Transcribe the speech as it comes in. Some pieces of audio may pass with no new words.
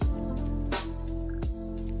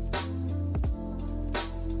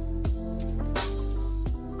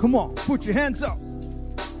Come on, put your hands up.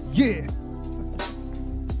 Yeah.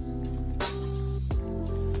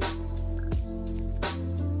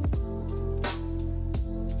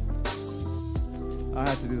 I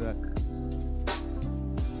had to do that.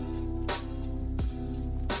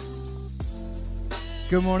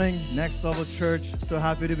 Good morning, Next Level Church. So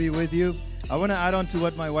happy to be with you. I want to add on to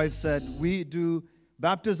what my wife said. We do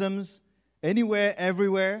baptisms anywhere,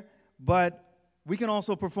 everywhere, but we can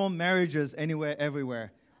also perform marriages anywhere,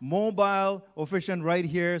 everywhere. Mobile officiant right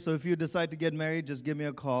here. So if you decide to get married, just give me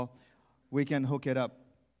a call. We can hook it up.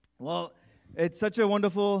 Well, it's such a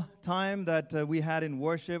wonderful time that we had in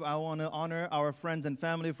worship. I want to honor our friends and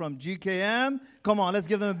family from GKM. Come on, let's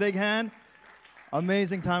give them a big hand.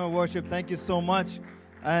 Amazing time of worship. Thank you so much.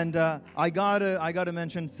 And I gotta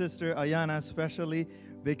mention Sister Ayana especially,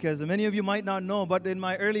 because many of you might not know, but in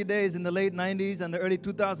my early days in the late 90s and the early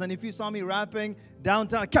 2000s, if you saw me rapping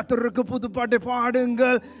downtown,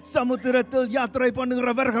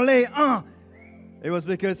 it was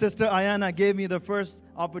because Sister Ayana gave me the first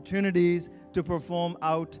opportunities to perform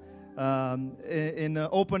out in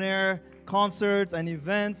open air concerts and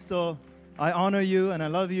events. So I honor you and I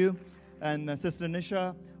love you. And Sister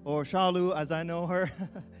Nisha, or Shalu as I know her,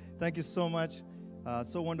 thank you so much.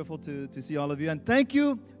 So wonderful to see all of you. And thank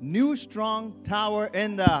you, New Strong Tower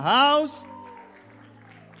in the house.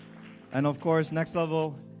 And of course, Next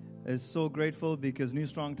Level is so grateful because New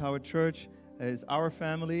Strong Tower Church is our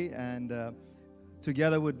family. And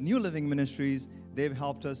together with New Living Ministries, they've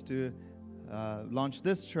helped us to launch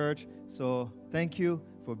this church. So thank you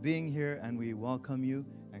for being here, and we welcome you,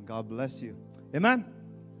 and God bless you. Amen.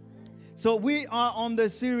 So we are on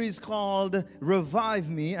this series called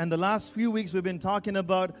Revive Me, and the last few weeks we've been talking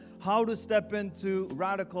about how to step into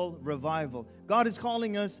radical revival. God is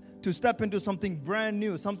calling us to step into something brand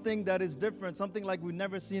new, something that is different, something like we've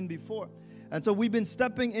never seen before. And so we've been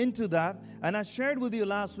stepping into that, and I shared with you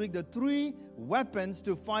last week the 3 weapons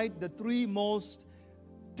to fight the 3 most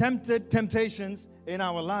temptations in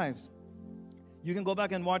our lives. You can go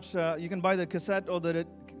back and watch, you can buy the cassette or the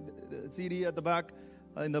CD at the back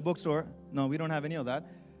in the bookstore. No, we don't have any of that.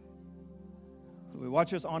 We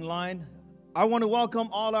watch us online. I want to welcome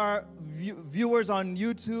all our viewers on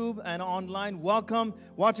YouTube and online. Welcome,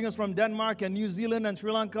 watching us from Denmark and New Zealand and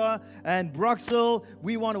Sri Lanka and Bruxelles.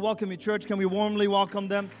 We want to welcome you, church. Can we warmly welcome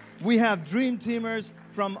them? We have dream teamers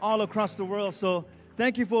from all across the world. So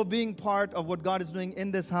thank you for being part of what God is doing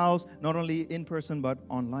in this house, not only in person but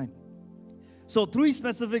online. So 3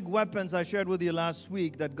 specific weapons I shared with you last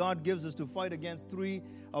week that God gives us to fight against 3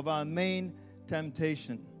 of our main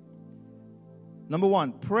temptation. Number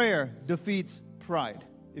 1, prayer defeats pride.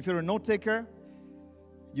 If you're a note taker,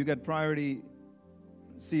 you get priority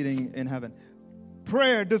seating in heaven.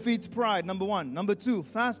 Prayer defeats pride, number 1. Number 2,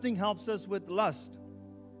 fasting helps us with lust.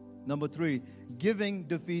 Number 3, giving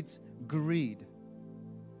defeats greed.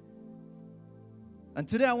 And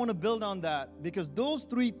today I want to build on that because those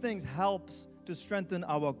 3 things helps to strengthen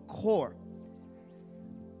our core.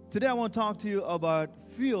 Today I want to talk to you about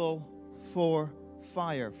fuel for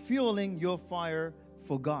fire, fueling your fire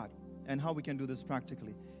for God, and how we can do this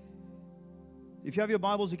practically. If you have your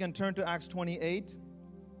Bibles, you can turn to Acts 28,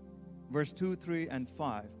 verse 2, 3, and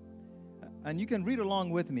 5. And you can read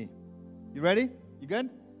along with me. You ready? You good?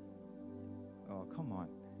 Oh, come on.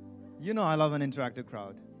 You know I love an interactive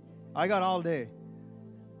crowd. I got all day.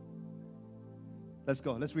 Let's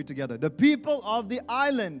go. Let's read together. The people of the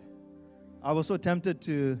island. I was so tempted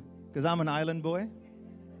to, because I'm an island boy.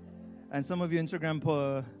 And some of your Instagram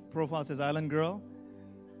profile says island girl.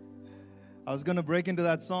 I was going to break into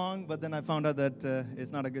that song, but then I found out that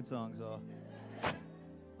it's not a good song. So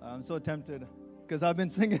I'm so tempted. Because I've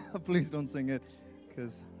been singing. Please don't sing it.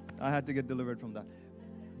 Because I had to get delivered from that.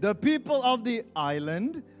 The people of the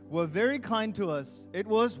island were very kind to us. It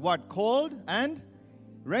was what? Cold and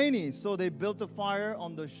rainy, so they built a fire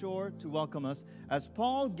on the shore to welcome us. As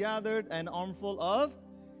Paul gathered an armful of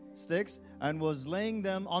sticks and was laying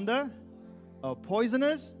them on the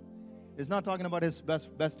poisonous. It's not talking about his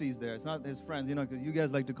besties there. It's not his friends, because you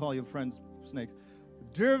guys like to call your friends snakes.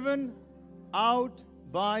 Driven out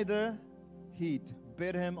by the heat,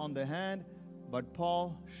 bit him on the hand, but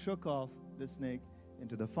Paul shook off the snake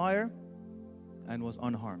into the fire and was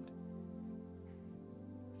unharmed.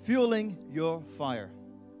 Fueling your fire.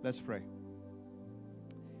 Let's pray.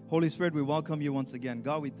 Holy Spirit, we welcome you once again.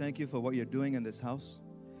 God, we thank you for what you're doing in this house.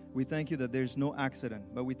 We thank you that there's no accident,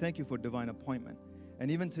 but we thank you for divine appointment. And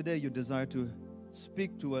even today, you desire to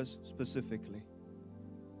speak to us specifically.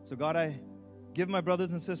 So God, I give my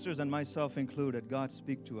brothers and sisters and myself included, God,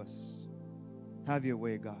 speak to us. Have your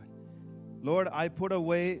way, God. Lord, I put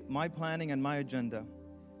away my planning and my agenda,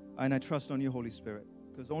 And I trust on you, Holy Spirit,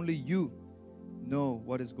 because only you know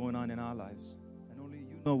what is going on in our lives. And only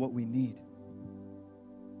you know what we need.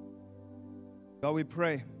 God, we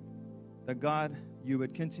pray that, God, you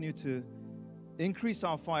would continue to increase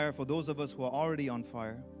our fire for those of us who are already on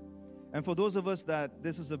fire. And for those of us that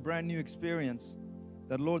this is a brand new experience,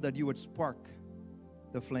 that, Lord, that you would spark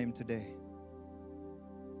the flame today.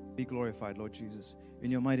 Be glorified, Lord Jesus.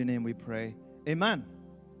 In your mighty name we pray. Amen.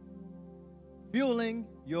 Fueling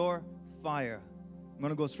your fire. I'm going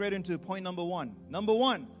to go straight into point number one. Number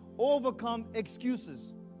one, overcome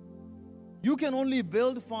excuses. You can only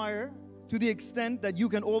build fire to the extent that you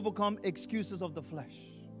can overcome excuses of the flesh.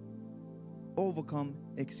 Overcome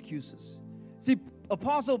excuses. See,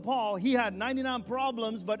 Apostle Paul, he had 99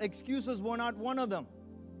 problems, but excuses were not one of them.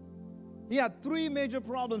 He had three major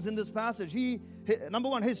problems in this passage. Number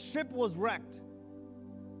one, his ship was wrecked.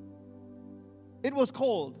 It was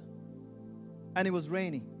cold, and it was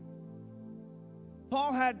raining.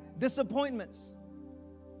 Paul had disappointments.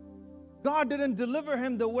 God didn't deliver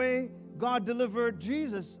him the way God delivered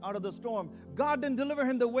Jesus out of the storm. God didn't deliver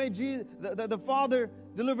him the way the Father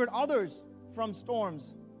delivered others from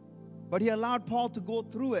storms. But he allowed Paul to go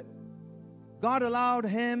through it. God allowed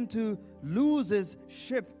him to lose his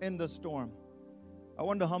ship in the storm. I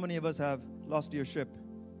wonder how many of us have lost your ship.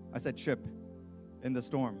 I said ship in the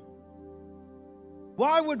storm.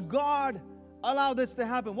 Why would God allow this to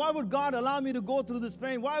happen? Why would God allow me to go through this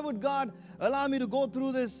pain? Why would God allow me to go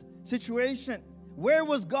through this situation? Where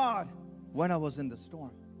was God when I was in the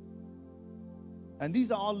storm? And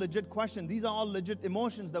these are all legit questions. These are all legit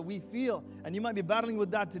emotions that we feel. And you might be battling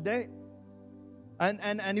with that today.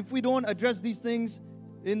 And if we don't address these things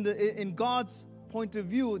in God's point of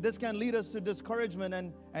view, this can lead us to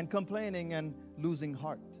discouragement and complaining and losing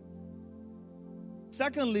heart.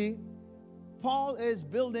 Secondly, Paul is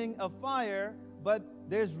building a fire, but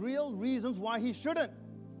there's real reasons why he shouldn't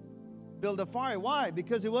build a fire. Why?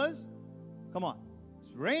 Because it's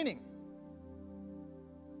raining.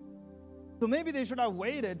 So maybe they should have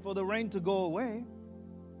waited for the rain to go away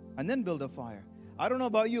and then build a fire. I don't know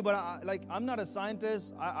about you, but I'm not a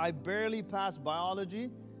scientist. I barely passed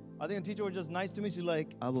biology. I think the teacher was just nice to me. She's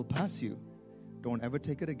like, I will pass you. Don't ever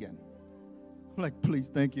take it again. I'm like, please,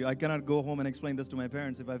 thank you. I cannot go home and explain this to my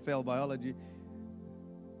parents if I fail biology.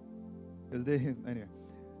 Anyway.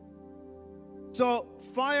 So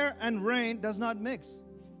fire and rain does not mix.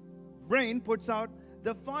 Rain puts out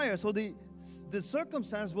the fire. So the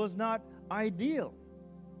circumstance was not ideal.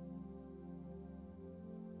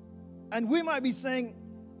 And we might be saying,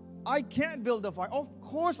 I can't build a fire. Of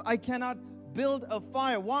course I cannot build a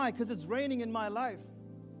fire. Why? Because it's raining in my life.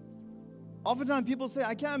 Oftentimes people say,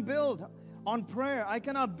 I can't build on prayer. I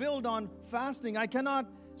cannot build on fasting. I cannot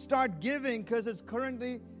start giving because it's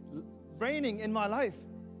currently raining in my life.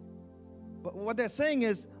 But what they're saying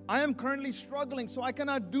is, I am currently struggling, so I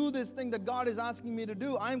cannot do this thing that God is asking me to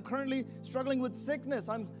do. I am currently struggling with sickness.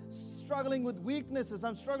 I'm struggling with weaknesses.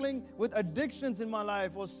 I'm struggling with addictions in my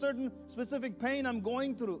life or certain specific pain I'm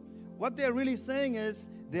going through. What they're really saying is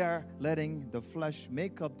they are letting the flesh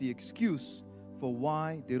make up the excuse for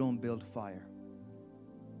why they don't build fire.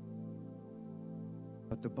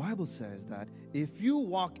 But the Bible says that if you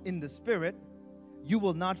walk in the Spirit, you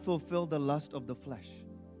will not fulfill the lust of the flesh.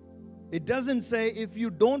 It doesn't say if you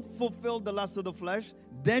don't fulfill the lust of the flesh,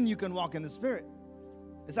 then you can walk in the Spirit.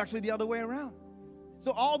 It's actually the other way around.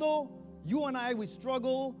 So although you and I, we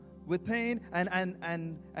struggle with pain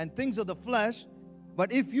and things of the flesh,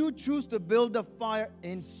 but if you choose to build a fire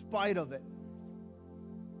in spite of it,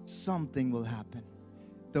 something will happen.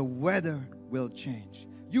 The weather will change.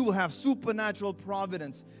 You will have supernatural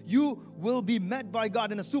providence. You will be met by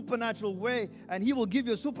God in a supernatural way, and He will give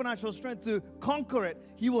you a supernatural strength to conquer it.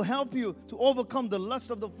 He will help you to overcome the lust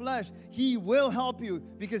of the flesh. He will help you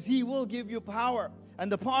because He will give you power. And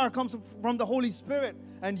the power comes from the Holy Spirit,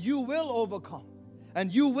 and you will overcome. And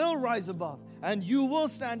you will rise above. And you will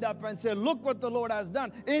stand up and say, look what the Lord has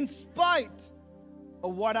done, in spite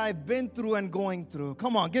of what I've been through and going through.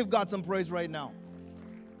 Come on, give God some praise right now.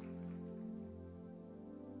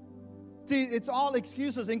 See, it's all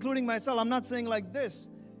excuses, including myself. I'm not saying like this.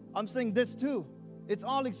 I'm saying this too. It's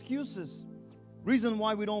all excuses. Reason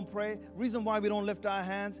why we don't pray. Reason why we don't lift our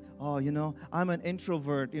hands. Oh, I'm an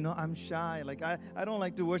introvert. I'm shy. Like, I don't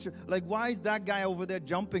like to worship. Like, why is that guy over there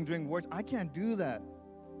jumping during worship? I can't do that.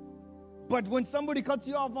 But when somebody cuts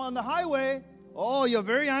you off on the highway, oh, you're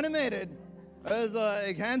very animated. As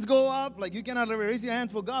hands go up. Like, you cannot raise your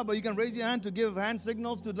hands for God, but you can raise your hand to give hand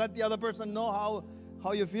signals to let the other person know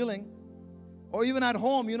how you're feeling. Or even at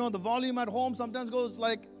home, the volume at home sometimes goes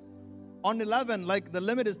like on 11, like the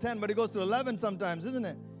limit is 10, but it goes to 11 sometimes, isn't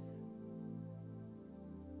it?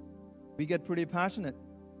 We get pretty passionate.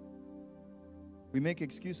 We make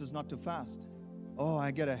excuses not to fast. Oh,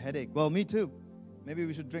 I get a headache. Well, me too. Maybe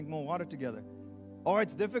we should drink more water together. Or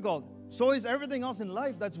it's difficult. So is everything else in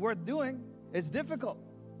life that's worth doing. It's difficult.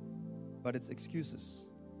 But it's excuses.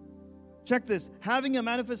 Check this. Having a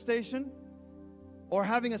manifestation or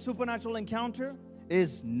having a supernatural encounter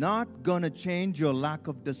is not going to change your lack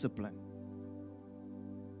of discipline.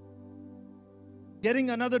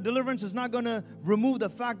 Getting another deliverance is not going to remove the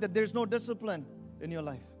fact that there's no discipline in your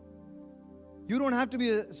life. You don't have to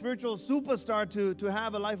be a spiritual superstar to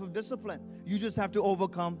have a life of discipline. You just have to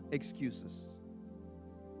overcome excuses.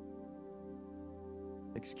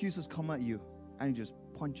 Excuses come at you and you just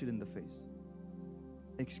punch it in the face.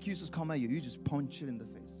 Excuses come at you, you just punch it in the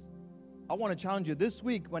face. I want to challenge you this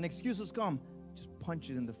week, when excuses come, just punch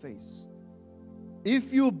it in the face.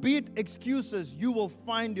 If you beat excuses, you will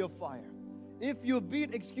find your fire. If you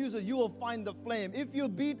beat excuses, you will find the flame. If you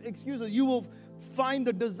beat excuses, you will find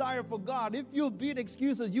the desire for God. If you beat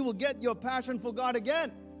excuses, you will get your passion for God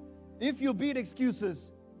again. If you beat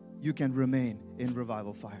excuses, you can remain in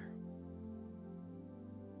revival fire.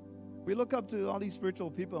 We look up to all these spiritual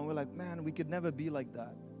people and we're like, man, we could never be like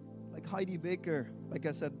that. Like Heidi Baker, like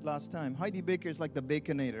I said last time. Heidi Baker is like the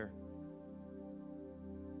Baconator.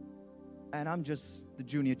 And I'm just the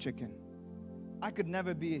junior chicken. I could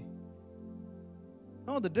never be.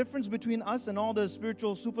 No, the difference between us and all the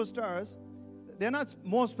spiritual superstars, they're not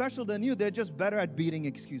more special than you. They're just better at beating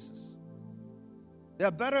excuses. They're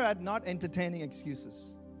better at not entertaining excuses.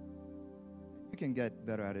 You can get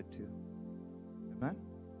better at it too. Amen?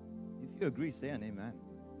 If you agree, say an amen.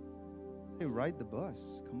 Say, ride the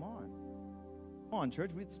bus. Come on. Come on, church.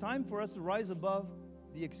 It's time for us to rise above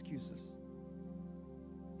the excuses.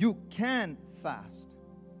 You can fast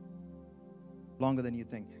longer than you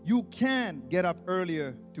think. You can get up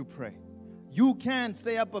earlier to pray. You can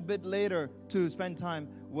stay up a bit later to spend time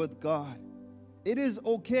with God. It is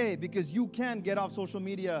okay because you can get off social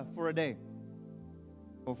media for a day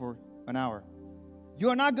or for an hour. You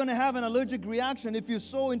are not going to have an allergic reaction if you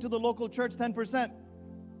sow into the local church 10%.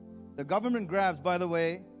 The government grabs, by the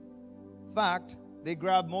way, fact, they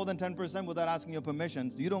grab more than 10% without asking your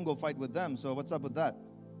permission. You don't go fight with them, so what's up with that?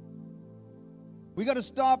 We got to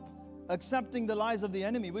stop accepting the lies of the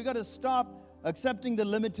enemy. We got to stop accepting the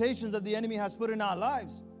limitations that the enemy has put in our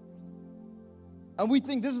lives. And we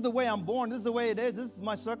think this is the way I'm born, this is the way it is, this is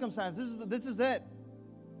my circumstance, this is it.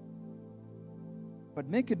 But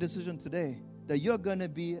make a decision today that you're going to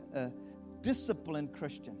be a disciplined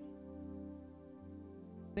Christian.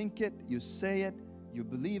 Think it, you say it, you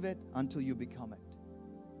believe it until you become it.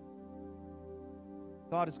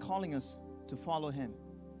 God is calling us to follow Him.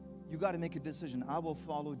 You got to make a decision. I will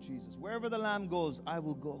follow Jesus. Wherever the Lamb goes, I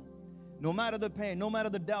will go. No matter the pain, no matter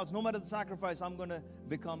the doubts, no matter the sacrifice, I'm going to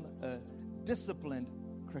become a disciplined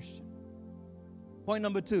Christian. Point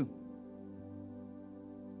number 2.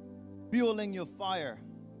 Fueling your fire.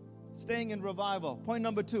 Staying in revival. Point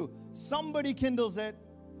number 2. Somebody kindles it.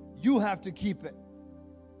 You have to keep it.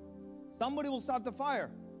 Somebody will start the fire.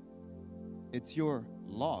 It's your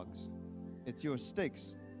logs. It's your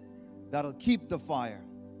sticks that'll keep the fire.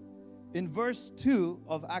 In verse 2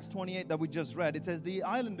 of Acts 28 that we just read, it says the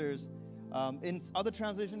islanders. In other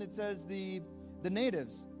translation, it says the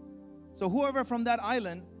natives. So whoever from that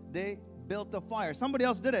island, they built the fire. Somebody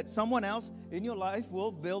else did it. Someone else in your life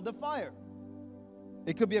will build the fire.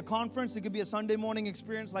 It could be a conference. It could be a Sunday morning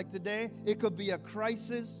experience like today. It could be a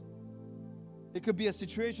crisis. It could be a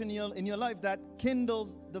situation in your life that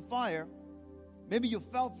kindles the fire. Maybe you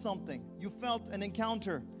felt something. You felt an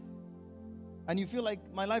encounter. And you feel like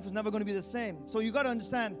my life is never going to be the same. So you got to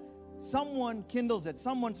understand, someone kindles it.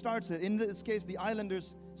 Someone starts it. In this case, the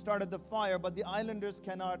islanders started the fire, but the islanders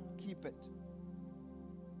cannot keep it.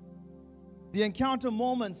 The encounter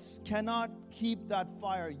moments cannot keep that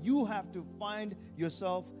fire. You have to find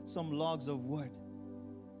yourself some logs of wood.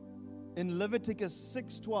 In Leviticus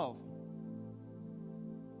 6:12,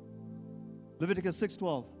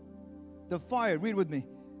 the fire, read with me.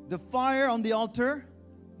 The fire on the altar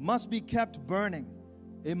must be kept burning.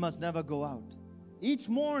 It must never go out. Each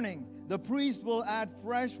morning, the priest will add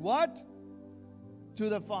fresh what? To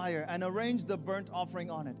the fire and arrange the burnt offering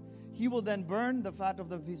on it. He will then burn the fat of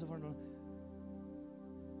the piece of burnt.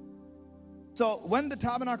 So when the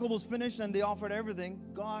tabernacle was finished and they offered everything,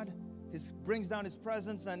 God brings down His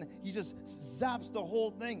presence and He just zaps the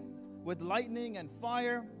whole thing with lightning and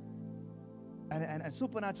fire. And a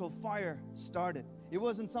supernatural fire started. It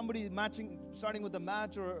wasn't somebody starting with a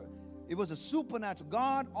match, or it was a supernatural.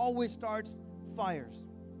 God always starts fires,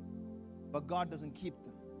 but God doesn't keep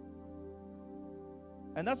them.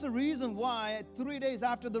 And that's the reason why 3 days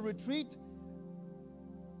after the retreat,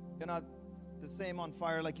 you're not the same on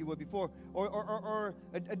fire like you were before. Or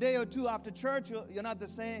a day or two after church, you're not the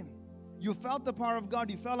same. You felt the power of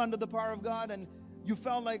God. You fell under the power of God. And you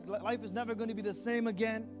felt like life is never going to be the same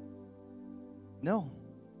again. No.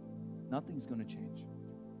 Nothing's going to change.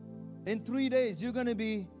 In 3 days, you're going to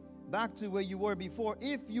be back to where you were before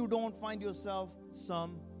if you don't find yourself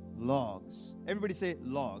some logs. Everybody say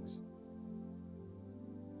logs.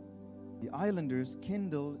 The islanders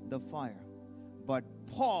kindled the fire, but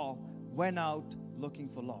Paul went out looking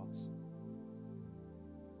for logs.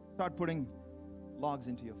 Start putting logs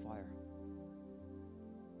into your fire.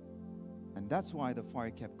 And that's why the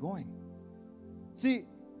fire kept going. See,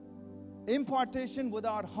 impartation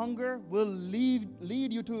without hunger will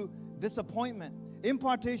lead you to disappointment.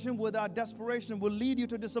 Impartation without desperation will lead you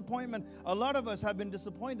to disappointment. A lot of us have been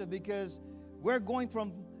disappointed because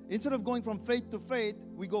instead of going from faith to faith,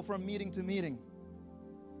 we go from meeting to meeting.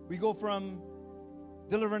 We go from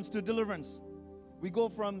deliverance to deliverance. We go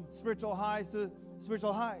from spiritual highs to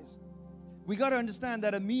spiritual highs. We got to understand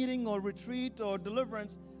that a meeting or retreat or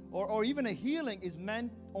deliverance or even a healing is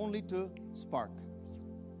meant only to spark.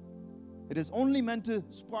 It is only meant to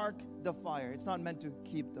spark the fire. It's not meant to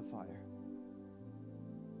keep the fire.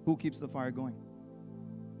 Who keeps the fire going?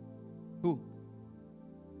 Who?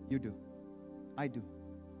 You do. I do.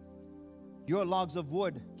 Your logs of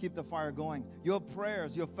wood keep the fire going. Your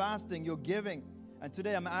prayers, your fasting, your giving. And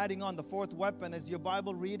today I'm adding on the fourth weapon is your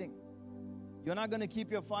Bible reading. You're not going to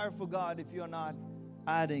keep your fire for God if you're not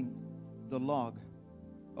adding the log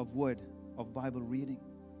of wood of Bible reading.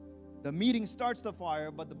 The meeting starts the fire,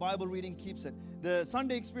 but the Bible reading keeps it. The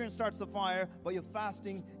Sunday experience starts the fire, but your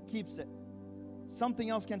fasting keeps it. Something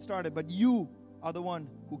else can start it, but you are the one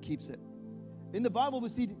who keeps it. In the Bible, we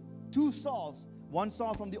see two Sauls. One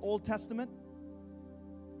Saul from the Old Testament.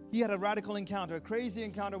 He had a radical encounter, a crazy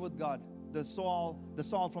encounter with God. The Saul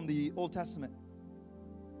from the Old Testament.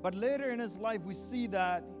 But later in his life, we see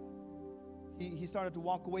that he started to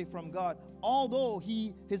walk away from God. Although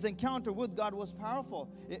his encounter with God was powerful.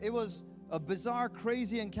 It was a bizarre,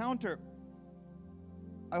 crazy encounter.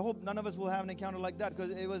 I hope none of us will have an encounter like that,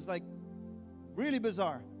 because it was like really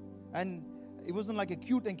bizarre. And it wasn't like a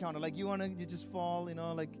cute encounter, like you just fall,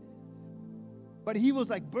 but he was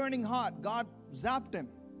like burning hot. God zapped him.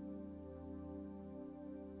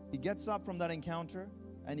 He gets up from that encounter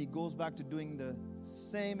and he goes back to doing the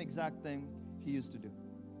same exact thing he used to do.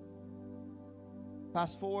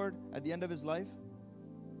 Fast forward at the end of his life,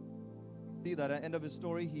 we see that at the end of his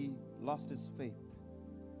story, he lost his faith.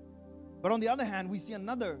 But on the other hand, we see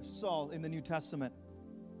another Saul in the New Testament.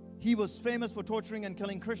 He was famous for torturing and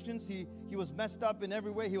killing Christians. He was messed up in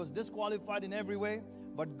every way. He was disqualified in every way.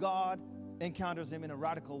 But God encounters him in a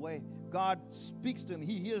radical way. God speaks to him.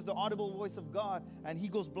 He hears the audible voice of God, and he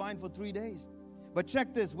goes blind for 3 days. But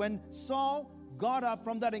check this. When Saul got up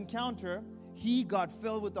from that encounter, he got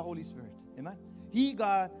filled with the Holy Spirit. Amen. He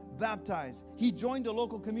got baptized. He joined a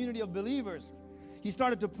local community of believers. He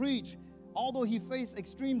started to preach. Although he faced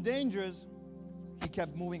extreme dangers, he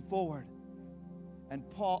kept moving forward.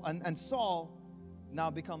 And Saul now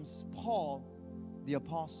becomes Paul the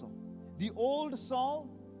apostle. The old Saul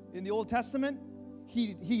in the Old Testament,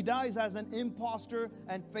 he dies as an imposter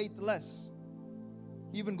and faithless.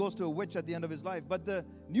 He even goes to a witch at the end of his life. But the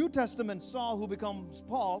New Testament Saul, who becomes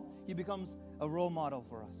Paul, he becomes a role model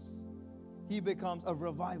for us. He becomes a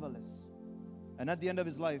revivalist. And at the end of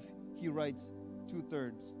his life, he writes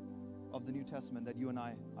 2/3 of the New Testament that you and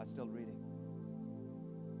I are still reading.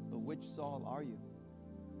 So which Saul are you?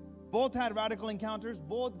 Both had radical encounters.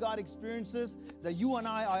 Both got experiences that you and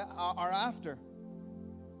I are after.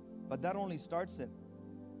 But that only starts it.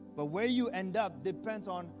 But where you end up depends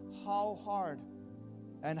on how hard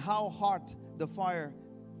and how hot the fire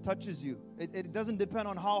touches you. It doesn't depend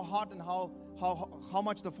on how hot and how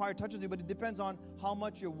much the fire touches you, but it depends on how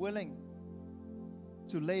much you're willing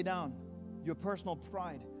to lay down your personal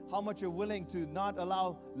pride, how much you're willing to not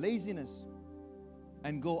allow laziness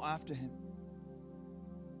and go after Him.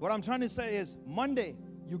 What I'm trying to say is, Monday,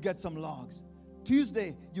 you get some logs.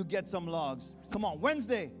 Tuesday, you get some logs. Come on,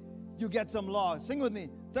 Wednesday, you get some logs. Sing with me.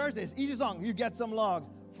 Thursday, it's easy song, you get some logs.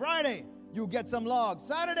 Friday, you get some logs.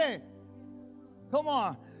 Saturday, come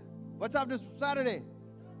on. What's after Saturday?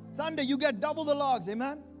 Sunday, you get double the logs.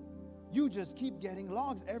 Amen? You just keep getting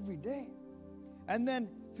logs every day. And then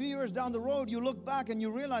a few years down the road, you look back and you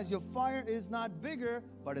realize your fire is not bigger,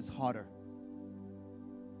 but it's hotter.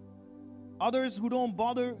 Others who don't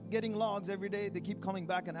bother getting logs every day, they keep coming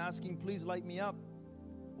back and asking, please light me up.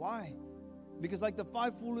 Why? Because like the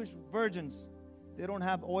 5 foolish virgins, They don't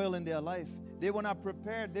have oil in their life. They were not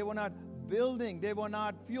prepared. They were not building. They were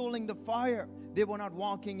not fueling the fire. They were not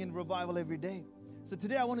walking in revival every day. So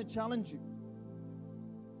today I want to challenge you.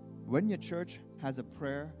 When your church has a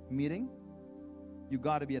prayer meeting, you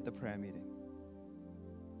got to be at the prayer meeting.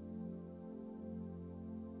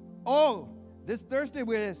 Oh, this Thursday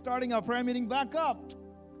we're starting our prayer meeting back up.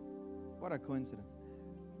 What a coincidence.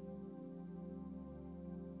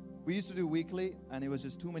 We used to do weekly, and it was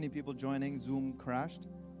just too many people joining. Zoom crashed.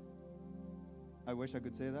 I wish I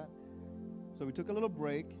could say that. So we took a little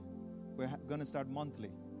break. We're going to start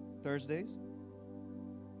monthly. Thursdays,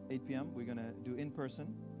 8 p.m., we're going to do in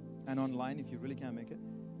person and online if you really can't make it.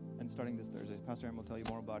 And starting this Thursday, Pastor Aaron will tell you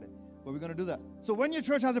more about it. But we're going to do that. So when your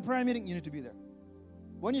church has a prayer meeting, you need to be there.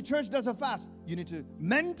 When your church does a fast, you need to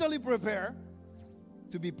mentally prepare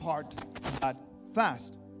to be part of that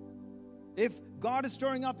fast. If God is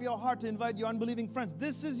stirring up your heart to invite your unbelieving friends,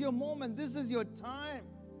 this is your moment. This is your time.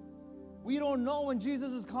 We don't know when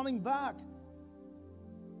Jesus is coming back.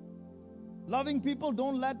 Loving people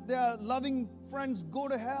don't let their loving friends go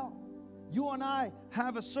to hell. You and I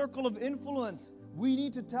have a circle of influence. We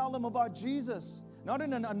need to tell them about Jesus. Not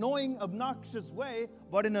in an annoying, obnoxious way,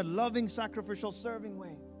 but in a loving, sacrificial, serving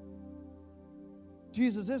way.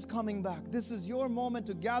 Jesus is coming back. This is your moment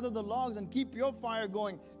to gather the logs and keep your fire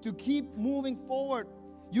going, to keep moving forward.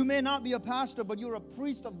 You may not be a pastor, but you're a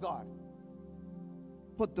priest of God.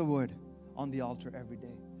 Put the word on the altar every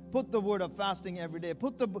day. Put the word of fasting every day.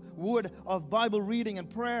 Put the word of Bible reading and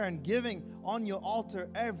prayer and giving on your altar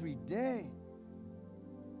every day.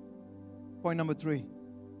 Point number 3.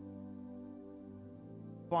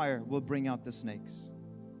 Fire will bring out the snakes.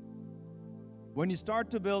 When you start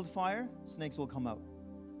to build fire, snakes will come out.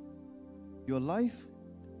 Your life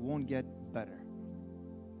won't get better.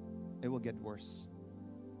 It will get worse.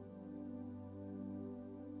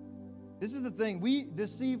 This is the thing. We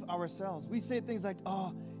deceive ourselves. We say things like,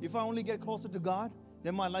 oh, if I only get closer to God,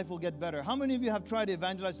 then my life will get better. How many of you have tried to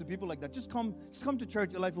evangelize to people like that? Just come to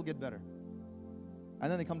church, your life will get better. And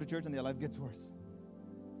then they come to church and their life gets worse.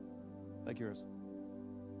 Like yours.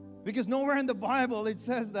 Because nowhere in the Bible it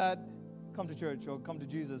says that come to church or come to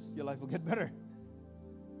Jesus, your life will get better.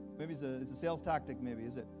 Maybe it's a sales tactic, maybe,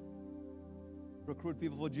 is it? Recruit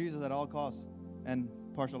people for Jesus at all costs and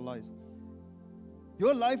partial lies.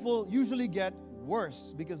 Your life will usually get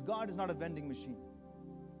worse because God is not a vending machine.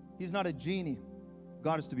 He's not a genie.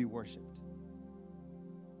 God is to be worshipped,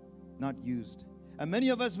 not used. And many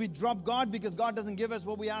of us, we drop God because God doesn't give us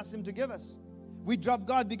what we ask Him to give us. We drop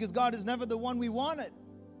God because God is never the one we wanted.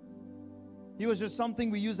 He was just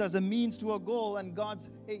something we use as a means to a goal, and God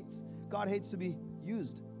hates to be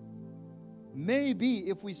used. Maybe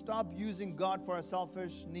if we stop using God for our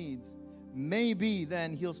selfish needs, maybe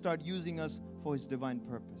then He'll start using us for His divine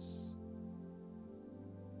purpose.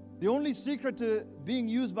 The only secret to being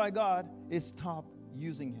used by God is stop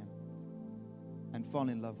using Him and fall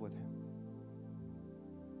in love with Him.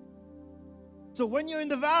 So when you're in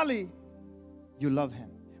the valley, you love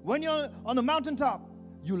Him. When you're on the mountaintop,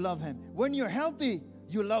 you love Him. When you're healthy,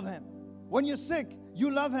 you love Him. When you're sick,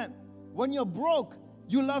 you love Him. When you're broke,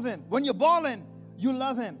 you love Him. When you're balling, you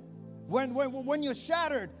love Him. When you're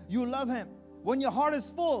shattered, you love Him. When your heart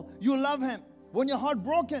is full, you love Him. When your heart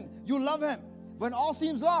broken, you love Him. When all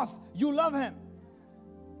seems lost, you love Him.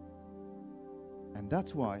 And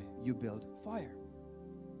that's why you build fire.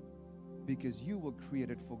 Because you were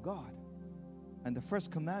created for God. And the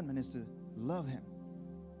first commandment is to love Him.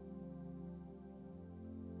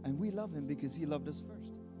 And we love Him because He loved us first.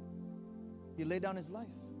 He laid down His life.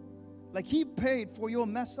 Like He paid for your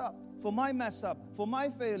mess up, for my mess up, for my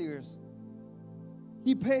failures.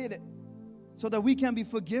 He paid it so that we can be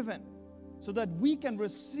forgiven, so that we can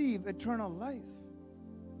receive eternal life.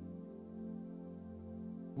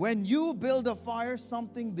 When you build a fire,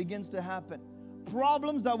 something begins to happen.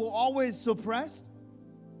 Problems that were always suppressed,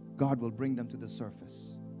 God will bring them to the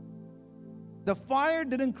surface. The fire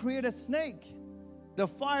didn't create a snake. The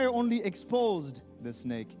fire only exposed the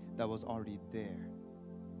snake that was already there.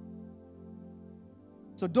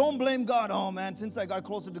 So don't blame God. Oh man, since I got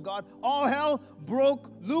closer to God, all hell broke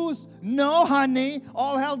loose. No, honey.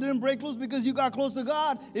 All hell didn't break loose because you got close to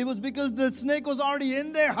God. It was because the snake was already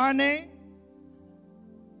in there, honey.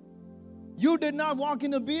 You did not walk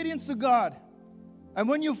in obedience to God. And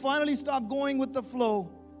when you finally stopped going with the flow,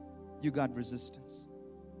 you got resistance.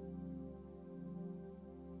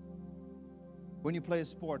 When you play a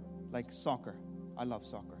sport like soccer, I love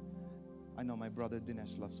soccer. I know my brother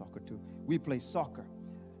Dinesh loves soccer too. We play soccer.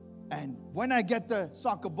 And when I get the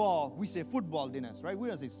soccer ball, we say football, Dinesh, right? We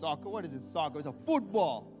don't say soccer. What is it, soccer? It's a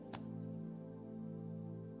football.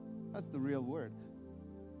 That's the real word.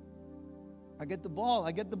 I get the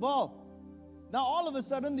ball. Now all of a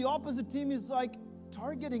sudden the opposite team is like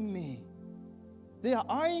targeting me. They are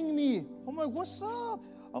eyeing me. I'm like, what's up?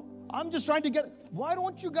 I'm just trying to why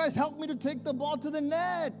don't you guys help me to take the ball to the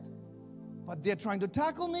net? But they're trying to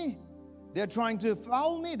tackle me. They're trying to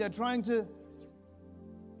foul me. They're trying to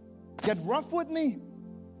get rough with me.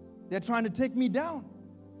 They're trying to take me down.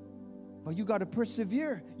 But you got to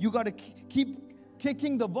persevere. You got to keep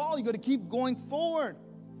kicking the ball. You got to keep going forward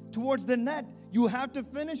towards the net. You have to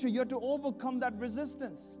finish it. You have to overcome that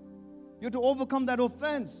resistance. You have to overcome that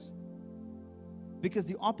offense. Because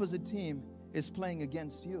the opposite team is playing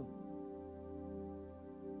against you.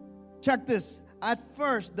 Check this. At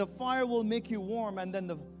first, the fire will make you warm, and then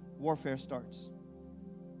the warfare starts.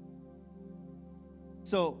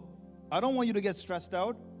 So, I don't want you to get stressed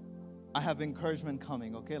out. I have encouragement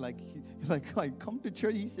coming, okay? Like come to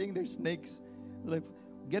church, he's saying there's snakes. Like,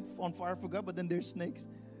 get on fire for God, but then there's snakes.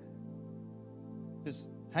 Just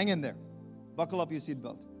hang in there. Buckle up your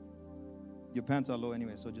seatbelt. Your pants are low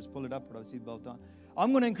anyway, so just pull it up, put a seatbelt on.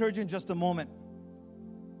 I'm going to encourage you in just a moment.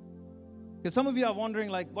 Because some of you are wondering,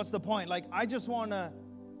 like, what's the point? Like, I just want a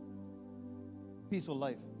peaceful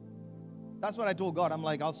life. That's what I told God. I'm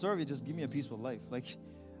like, I'll serve you, just give me a peaceful life. Like,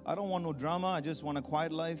 I don't want no drama. I just want a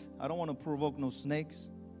quiet life. I don't want to provoke no snakes.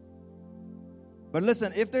 But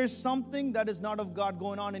listen, if there's something that is not of God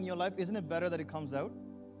going on in your life, isn't it better that it comes out?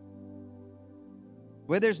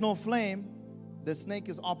 Where there's no flame, the snake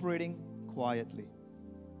is operating quietly.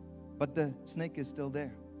 But the snake is still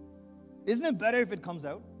there. Isn't it better if it comes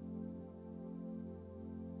out?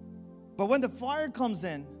 But when the fire comes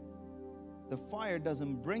in, the fire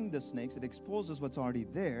doesn't bring the snakes. It exposes what's already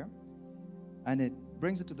there, and it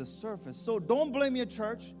brings it to the surface. So don't blame your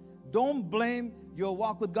church. Don't blame your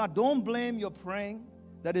walk with God. Don't blame your praying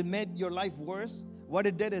that it made your life worse. What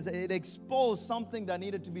it did is it exposed something that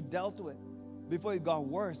needed to be dealt with before it got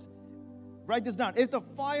worse. Write this down. If the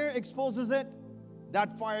fire exposes it,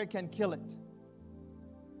 that fire can kill it.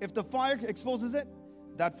 If the fire exposes it,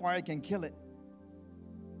 that fire can kill it.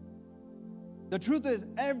 The truth is,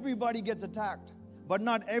 everybody gets attacked, but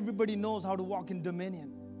not everybody knows how to walk in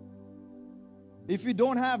dominion. If you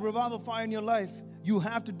don't have revival fire in your life, you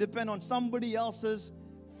have to depend on somebody else's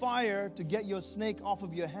fire to get your snake off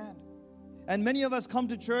of your hand. And many of us come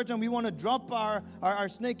to church and we want to drop our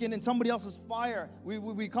snake in somebody else's fire.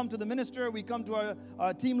 We come to the minister, we come to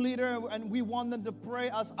our team leader, and we want them to pray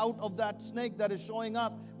us out of that snake that is showing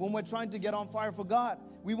up when we're trying to get on fire for God.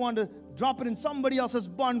 We want to drop it in somebody else's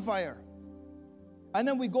bonfire. And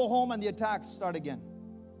then we go home and the attacks start again.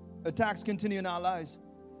 Attacks continue in our lives.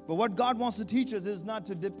 But what God wants to teach us is not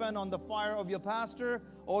to depend on the fire of your pastor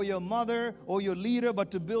or your mother or your leader, but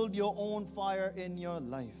to build your own fire in your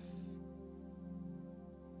life.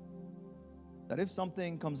 That if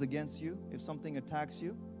something comes against you, if something attacks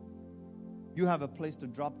you, you have a place to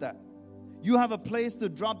drop that. You have a place to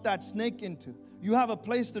drop that snake into. You have a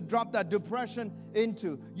place to drop that depression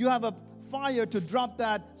into. You have a fire to drop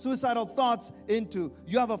that suicidal thoughts into.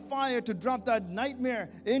 You have a fire to drop that nightmare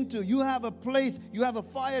into. You have a place, you have a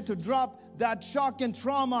fire to drop that shock and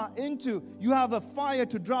trauma into. You have a fire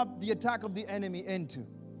to drop the attack of the enemy into.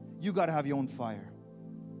 You got to have your own fire.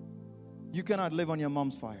 You cannot live on your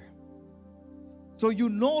mom's fire. So you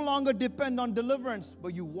no longer depend on deliverance,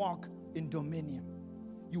 but you walk in dominion.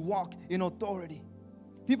 You walk in authority.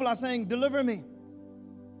 People are saying, deliver me.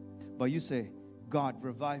 But you say, God,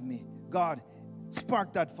 revive me. God,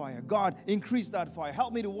 spark that fire. God, increase that fire.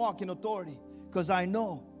 Help me to walk in authority because I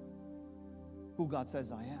know who God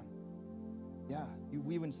says I am. Yeah,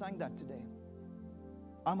 we even sang that today.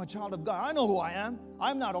 I'm a child of God. I know who I am.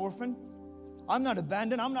 I'm not orphaned. I'm not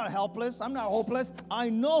abandoned. I'm not helpless. I'm not hopeless. I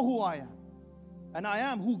know who I am. And I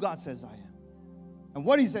am who God says I am. And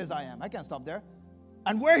what He says I am. I can't stop there.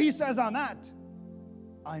 And where He says I'm at,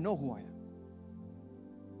 I know who I am.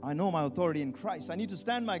 I know my authority in Christ. I need to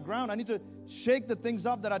stand my ground. I need to shake the things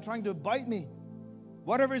up that are trying to bite me.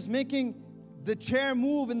 Whatever is making the chair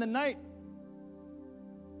move in the night,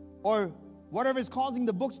 or whatever is causing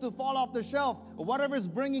the books to fall off the shelf, or whatever is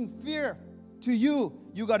bringing fear to you,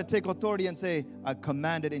 you got to take authority and say, I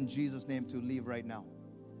command it in Jesus' name to leave right now.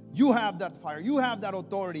 You have that fire. You have that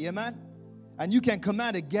authority. Amen? And you can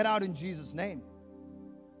command it. Get out in Jesus' name.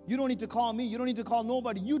 You don't need to call me. You don't need to call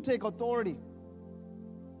nobody. You take authority.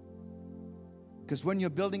 Because when you're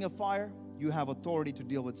building a fire, you have authority to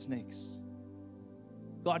deal with snakes.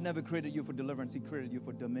 God never created you for deliverance. He created you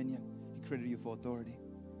for dominion. He created you for authority.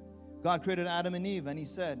 God created Adam and Eve, and He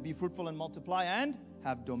said, be fruitful and multiply and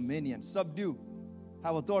have dominion. Subdue.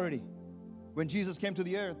 Have authority. When Jesus came to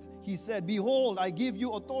the earth, He said, behold, I give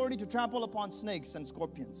you authority to trample upon snakes and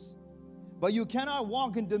scorpions. But you cannot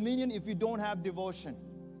walk in dominion if you don't have devotion.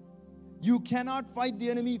 You cannot fight the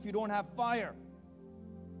enemy if you don't have fire.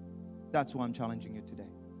 That's why I'm challenging you today.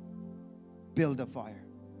 Build a fire.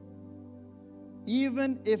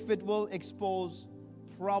 Even if it will expose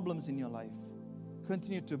problems in your life,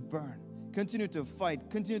 continue to burn, continue to fight,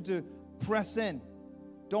 continue to press in.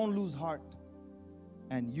 Don't lose heart,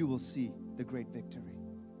 and you will see the great victory.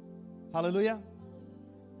 Hallelujah?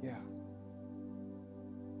 Yeah.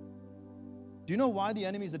 Do you know why the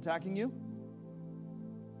enemy is attacking you?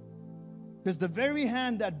 Because the very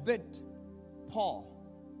hand that bit Paul,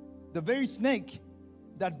 the very snake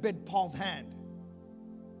that bit Paul's hand,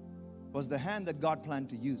 was the hand that God planned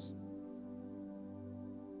to use.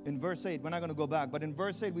 In verse 8, we're not going to go back, but in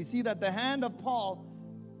verse 8, we see that the hand of Paul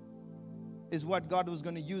is what God was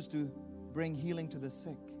going to use to bring healing to the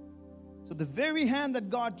sick. So the very hand that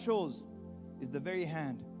God chose is the very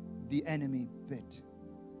hand the enemy bit.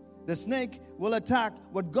 The snake will attack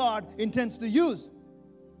what God intends to use.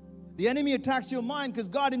 The enemy attacks your mind because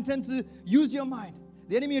God intends to use your mind.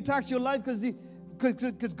 The enemy attacks your life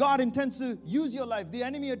because God intends to use your life. The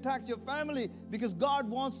enemy attacks your family because God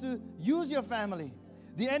wants to use your family.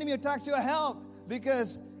 The enemy attacks your health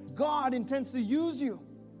because God intends to use you.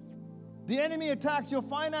 The enemy attacks your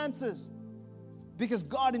finances because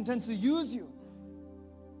God intends to use you.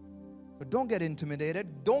 But don't get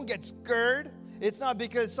intimidated. Don't get scared. It's not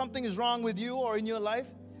because something is wrong with you or in your life.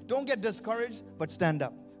 Don't get discouraged, but stand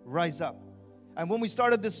up. Rise up. And when we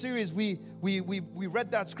started this series, we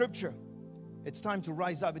read that scripture. It's time to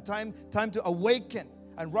rise up. It's time to awaken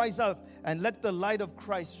and rise up and let the light of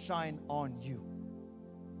Christ shine on you.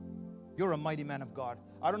 You're a mighty man of God.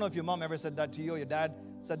 I don't know if your mom ever said that to you or your dad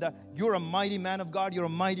said that. You're a mighty man of God. You're a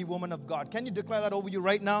mighty woman of God. Can you declare that over you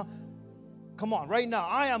right now? Come on, right now.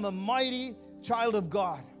 I am a mighty child of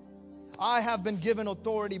God. I have been given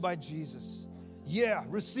authority by Jesus. Yeah,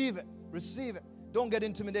 receive it. Receive it. Don't get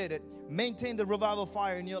intimidated. Maintain the revival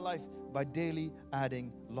fire in your life by daily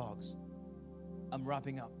adding logs. I'm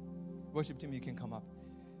wrapping up. Worship team, you can come up.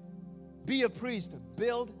 Be a priest.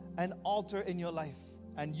 Build an altar in your life,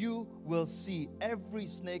 and you will see every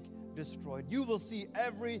snake destroyed. You will see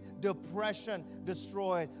every depression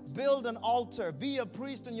destroyed. Build an altar. Be a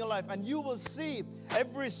priest in your life, and you will see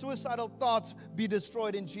every suicidal thoughts be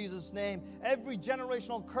destroyed in Jesus' name. Every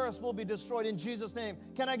generational curse will be destroyed in Jesus' name.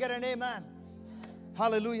 Can I get an amen?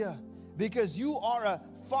 Hallelujah. Because you are a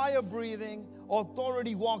fire-breathing,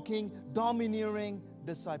 authority-walking, domineering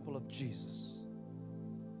disciple of Jesus.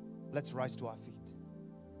 Let's rise to our feet.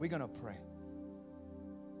 We're going to pray.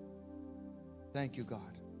 Thank you, God.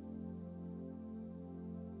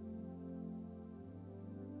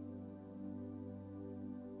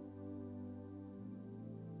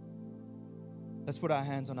 Let's put our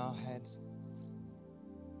hands on our heads,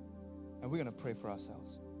 and we're going to pray for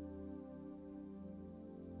ourselves.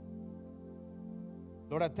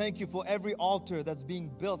 Lord, I thank you for every altar that's being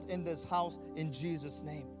built in this house in Jesus'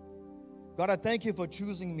 name. God, I thank you for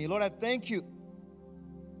choosing me. Lord, I thank you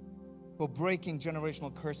for breaking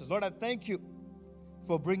generational curses. Lord, I thank you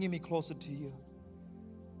for bringing me closer to you.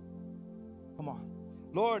 Come on.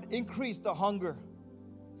 Lord, increase the hunger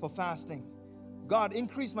for fasting. God,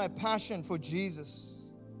 increase my passion for Jesus.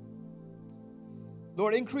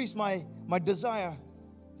 Lord, increase my desire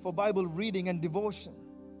for Bible reading and devotion.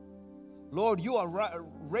 Lord, you are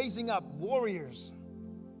raising up warriors,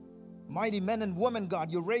 mighty men and women, God.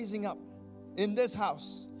 You're raising up in this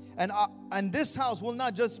house. And this house will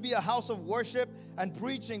not just be a house of worship and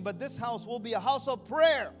preaching, but this house will be a house of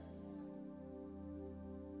prayer.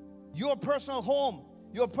 Your personal home,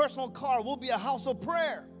 your personal car will be a house of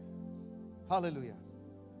prayer. Hallelujah.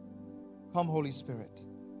 Come, Holy Spirit.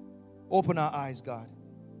 Open our eyes, God.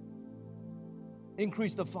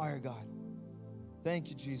 Increase the fire, God. Thank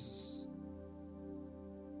you, Jesus.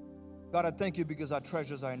 God, I thank you because our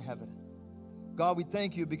treasures are in heaven. God, we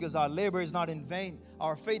thank you because our labor is not in vain.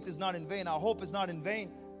 Our faith is not in vain. Our hope is not in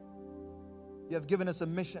vain. You have given us a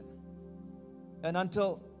mission. And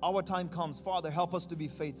until our time comes, Father, help us to be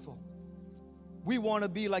faithful. We want to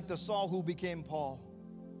be like the Saul who became Paul.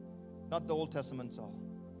 Not the Old Testament Saul.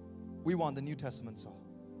 We want the New Testament Saul.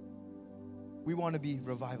 We want to be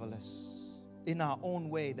revivalists in our own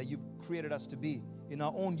way that you've created us to be, in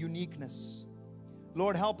our own uniqueness.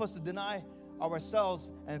 Lord, help us to deny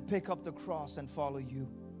ourselves and pick up the cross and follow you.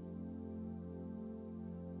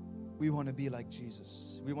 We want to be like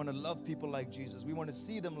Jesus. We want to love people like Jesus. We want to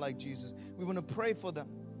see them like Jesus. We want to pray for them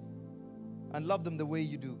and love them the way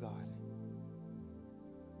you do, God.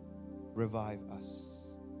 Revive us.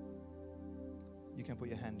 You can put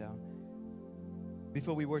your hand down.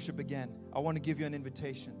 Before we worship again, I want to give you an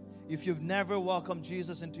invitation. If you've never welcomed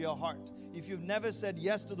Jesus into your heart, if you've never said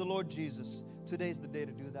yes to the Lord Jesus, today's the day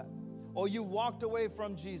to do that. Or you walked away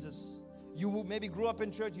from Jesus. You maybe grew up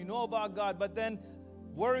in church, you know about God, but then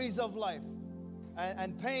worries of life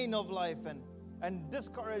and pain of life and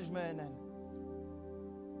discouragement and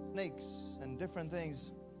snakes and different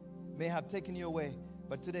things may have taken you away.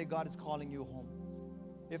 But today God is calling you home.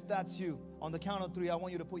 If that's you, on the count of 3, I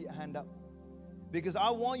want you to put your hand up. Because I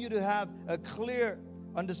want you to have a clear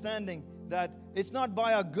understanding that it's not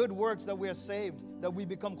by our good works that we are saved, that we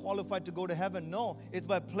become qualified to go to heaven. No, it's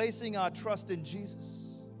by placing our trust in Jesus.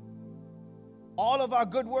 All of our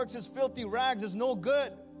good works is filthy rags, is no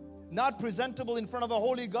good, not presentable in front of a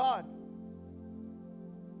holy God.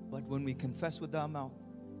 But when we confess with our mouth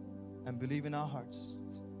and believe in our hearts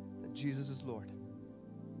that Jesus is Lord,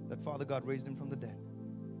 that Father God raised Him from the dead,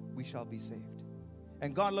 we shall be saved.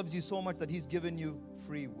 And God loves you so much that He's given you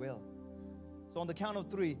free will. So on the count of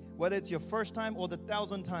 3, whether it's your first time or the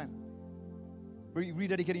 1,000th time,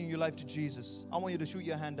 rededicating your life to Jesus, I want you to shoot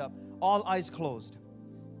your hand up. All eyes closed.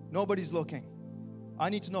 Nobody's looking. I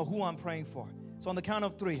need to know who I'm praying for. So on the count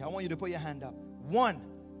of 3, I want you to put your hand up. 1,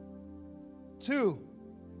 2,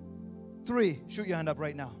 3. Shoot your hand up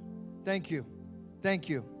right now. Thank you. Thank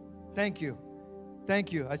you. Thank you.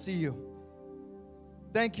 Thank you. I see you.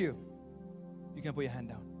 Thank you. You can put your hand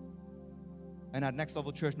down. And at Next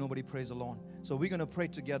Level Church, nobody prays alone. So we're going to pray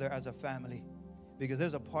together as a family, because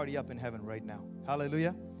there's a party up in heaven right now.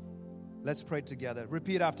 Hallelujah. Let's pray together.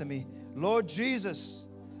 Repeat after me. Lord Jesus,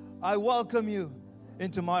 I welcome you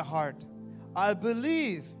into my heart. I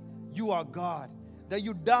believe you are God, that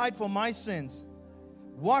you died for my sins.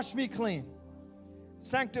 Wash me clean.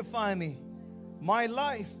 Sanctify me. My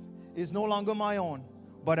life is no longer my own,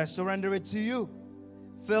 but I surrender it to you.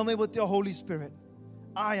 Fill me with your Holy Spirit.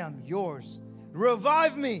 I am yours.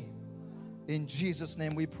 Revive me. In Jesus'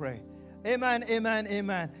 name we pray. Amen, amen,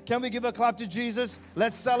 amen. Can we give a clap to Jesus?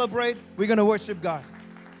 Let's celebrate. We're going to worship God.